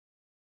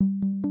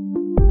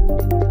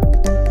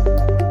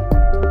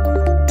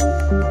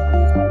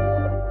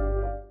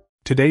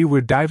Today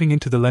we're diving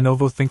into the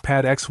Lenovo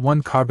ThinkPad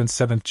X1 Carbon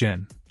 7th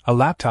Gen, a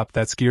laptop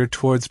that's geared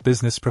towards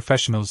business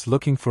professionals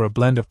looking for a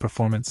blend of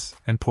performance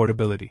and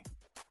portability.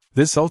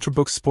 This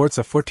Ultrabook sports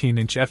a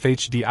 14-inch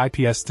FHD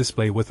IPS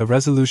display with a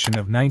resolution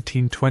of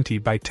 1920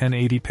 by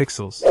 1080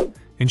 pixels,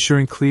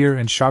 ensuring clear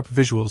and sharp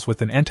visuals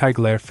with an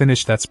anti-glare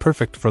finish that's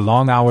perfect for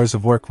long hours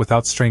of work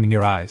without straining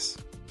your eyes.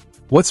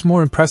 What's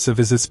more impressive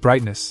is its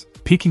brightness,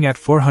 peaking at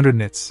 400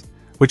 nits,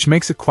 which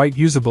makes it quite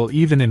usable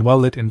even in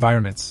well-lit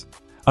environments.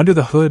 Under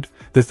the hood,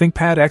 the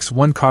ThinkPad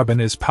X1 Carbon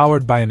is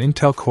powered by an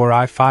Intel Core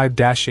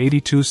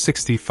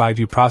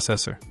i5-8265U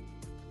processor.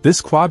 This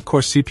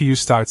quad-core CPU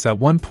starts at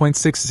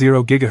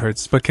 1.60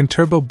 GHz but can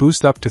turbo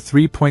boost up to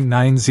 3.90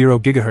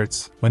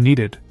 GHz when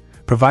needed,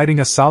 providing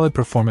a solid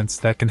performance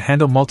that can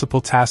handle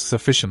multiple tasks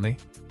efficiently.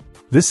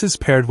 This is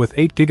paired with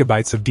 8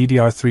 GB of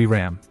DDR3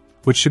 RAM,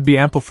 which should be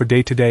ample for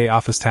day-to-day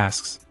office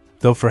tasks,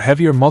 though for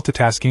heavier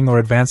multitasking or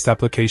advanced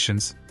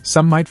applications,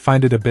 some might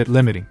find it a bit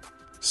limiting.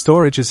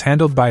 Storage is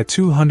handled by a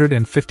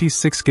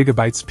 256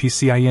 GB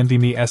PCIe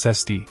NVMe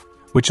SSD,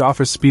 which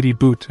offers speedy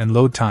boot and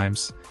load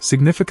times,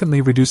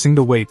 significantly reducing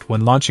the weight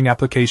when launching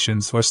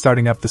applications or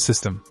starting up the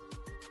system.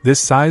 This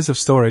size of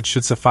storage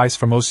should suffice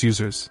for most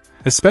users,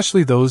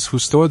 especially those who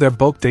store their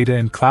bulk data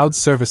in cloud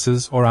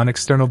services or on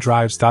external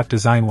drives.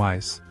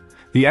 Design-wise,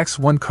 the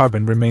X1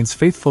 Carbon remains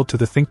faithful to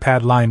the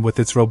ThinkPad line with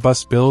its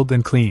robust build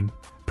and clean,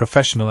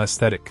 professional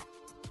aesthetic.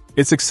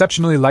 It's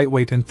exceptionally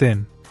lightweight and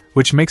thin,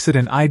 which makes it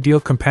an ideal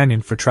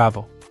companion for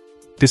travel.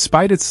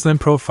 Despite its slim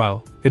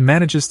profile, it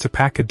manages to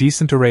pack a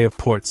decent array of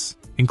ports,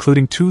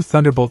 including 2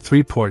 Thunderbolt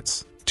 3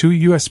 ports, 2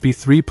 USB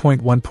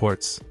 3.1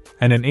 ports,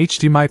 and an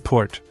HDMI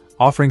port,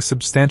 offering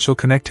substantial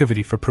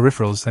connectivity for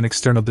peripherals and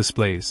external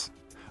displays.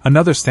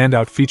 Another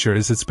standout feature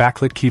is its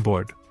backlit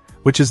keyboard,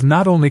 which is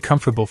not only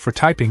comfortable for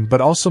typing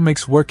but also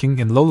makes working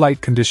in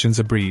low-light conditions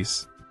a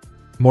breeze.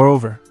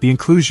 Moreover, the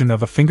inclusion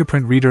of a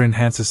fingerprint reader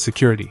enhances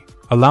security,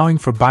 allowing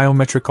for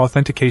biometric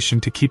authentication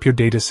to keep your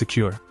data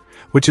secure,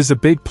 which is a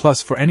big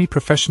plus for any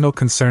professional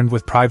concerned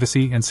with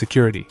privacy and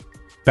security.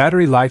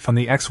 Battery life on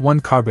the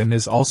X1 Carbon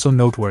is also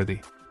noteworthy.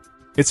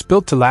 It's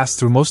built to last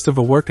through most of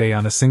a workday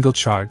on a single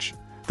charge,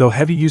 though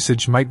heavy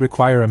usage might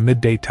require a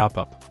midday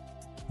top-up.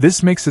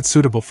 This makes it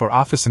suitable for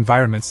office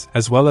environments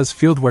as well as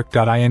fieldwork.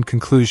 In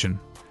conclusion,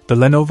 the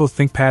Lenovo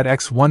ThinkPad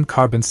X1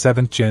 Carbon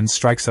 7th Gen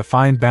strikes a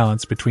fine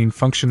balance between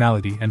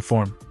functionality and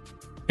form.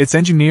 It's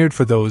engineered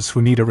for those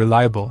who need a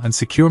reliable and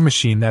secure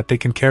machine that they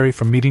can carry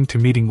from meeting to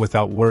meeting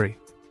without worry.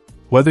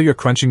 Whether you're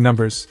crunching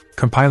numbers,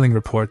 compiling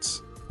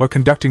reports, or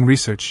conducting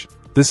research,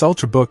 this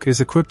Ultrabook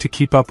is equipped to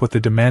keep up with the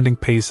demanding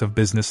pace of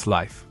business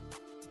life.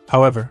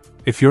 However,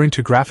 if you're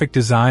into graphic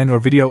design or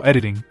video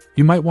editing,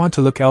 you might want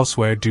to look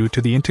elsewhere due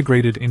to the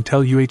integrated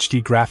Intel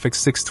UHD Graphics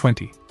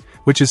 620,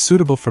 which is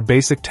suitable for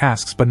basic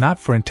tasks but not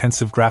for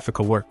intensive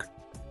graphical work.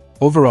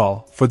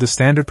 Overall, for the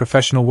standard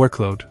professional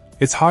workload,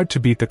 it's hard to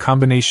beat the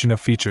combination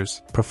of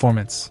features,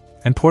 performance,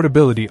 and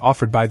portability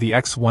offered by the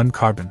X1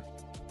 Carbon.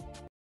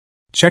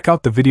 Check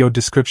out the video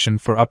description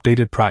for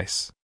updated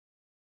price.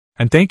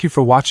 And thank you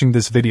for watching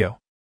this video.